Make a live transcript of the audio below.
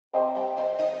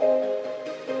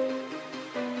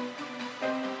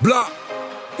Block,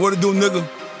 what it do, nigga?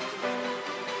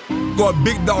 Go a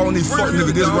big dog on these fuck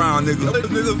niggas this round, nigga.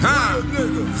 Huh?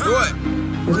 What?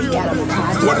 We got a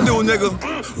project. What it do, nigga?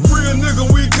 Real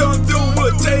nigga, we come through,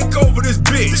 we'll take over this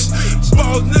bitch.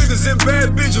 Boss niggas and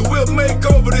bad bitches, we'll make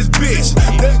over this bitch.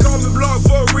 They call me Block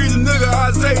for a reason, nigga.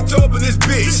 I say top of this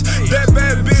bitch. That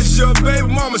bad bitch, your baby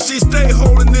mama, she stay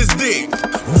holding this dick.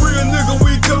 Real nigga,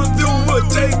 we come through, we'll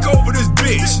take over this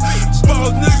bitch.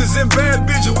 Boss niggas and bad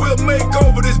bitches, we'll make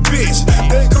over this bitch.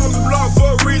 They call me Block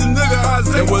for a reason, nigga. I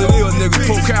say what it is, nigga.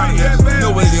 Full county,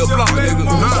 know what it is, Block, nigga.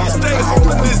 Stay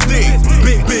holding this dick.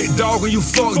 Big dog and you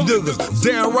fuck niggas.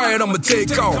 Damn right I'ma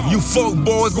take off. You fuck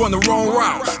boys going the wrong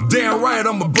route. Damn right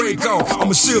I'ma break off.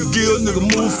 I'ma shift gear, nigga,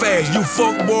 move fast. You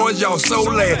fuck boys, y'all so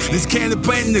last. This candy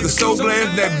paint nigga so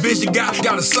glad. That bitch you got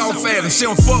a soft ass. And she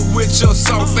don't fuck with your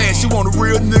soft ass. She want a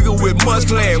real nigga with much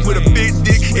class. With a big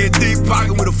dick and deep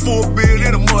pocket. With a full beard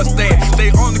and a mustache.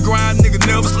 Stay on the grind, nigga,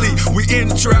 never sleep. We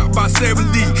in the trap by 7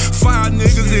 deep. 5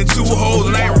 niggas in 2 holes.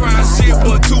 Ain't ride shit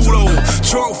but 2 lows.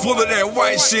 Trunk full of that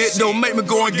white shit. Don't make me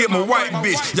go and get my white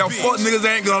bitch. Y'all fuck niggas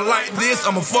ain't gonna like this.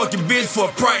 I'm a fucking bitch for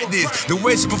practice. The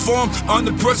way she performed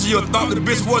under pressure, you thought the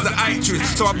bitch was an actress.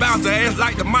 So I bounce her ass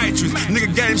like the mistress.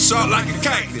 Nigga game sharp like a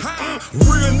cactus.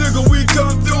 Real nigga, we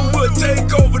come through, we'll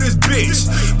take over this bitch.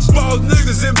 Boss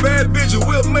niggas and bad bitches,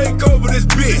 we'll make over this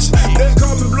bitch. They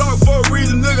call me Block for a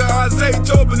reason, nigga. I say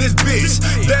top in this bitch.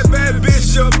 That bad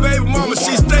bitch, your baby mama,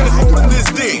 she stay holding this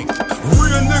dick.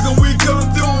 Real nigga, we come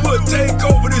through, we'll take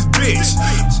over this bitch.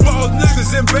 Boss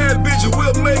niggas and bad bitches,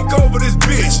 we'll make over this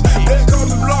bitch. They call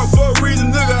me Block for a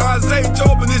reason, nigga. I say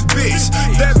top in this bitch.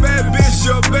 That bad bitch,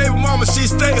 your baby mama, she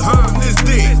stay holding this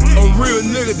dick. A real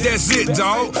nigga, that's it,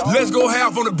 dawg. Let's go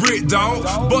half on the brick, dawg.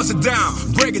 Bust it down,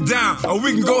 break it down, or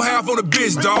we can go half on the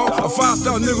bitch, dawg. A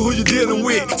 5-star nigga who you dealing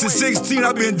with. Since 16,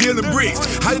 I been dealing bricks.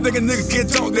 How you think a nigga can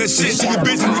talk that shit? See your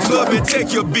bitch in the club and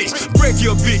take your bitch. Break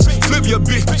your bitch, flip your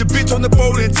bitch. Put your bitch on the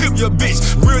bowl and tip your bitch.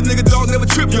 Real nigga, dog, never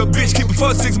trip your bitch. Keep it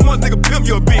for 6 months, nigga, pimp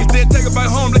your bitch. Then take her back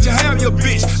home, let you have your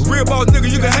bitch. Real boss nigga,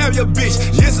 you can have your bitch.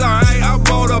 Yes, alright, I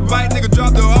bought a bike, nigga,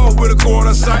 dropped her off with a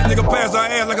quarter sight. Nigga, pass her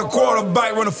ass like a quarter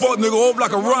bike. Run a fuck nigga over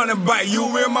like a running bike. You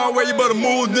in my way, you better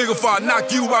move, nigga, before I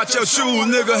knock you out your shoes,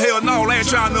 nigga. Hell no, I ain't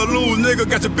trying to lose, nigga.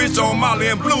 Got your bitch on Molly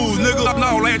and blues, nigga.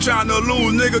 No, I ain't trying to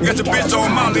lose, nigga. Got your bitch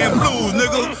on Molly and blues,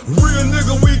 nigga. Real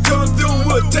nigga, we come through,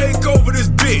 we'll take over this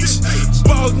bitch.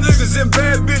 Boss niggas and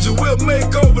bad bitches, we'll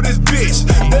make over this bitch.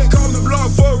 They call me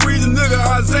Block for a reason, nigga.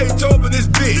 I say top in this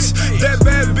bitch. That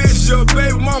bad bitch, your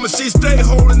baby mama, she stay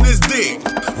holding this dick.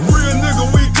 Real nigga,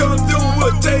 we come through,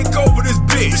 we'll take over this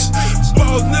bitch.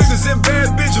 Boss niggas and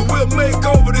bad bitches, we'll make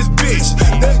over this bitch.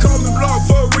 They call me Block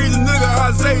for a reason, nigga.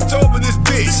 I say top in this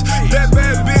bitch. That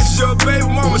bad bitch, your baby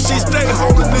mama, she stay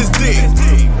holding this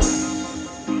dick.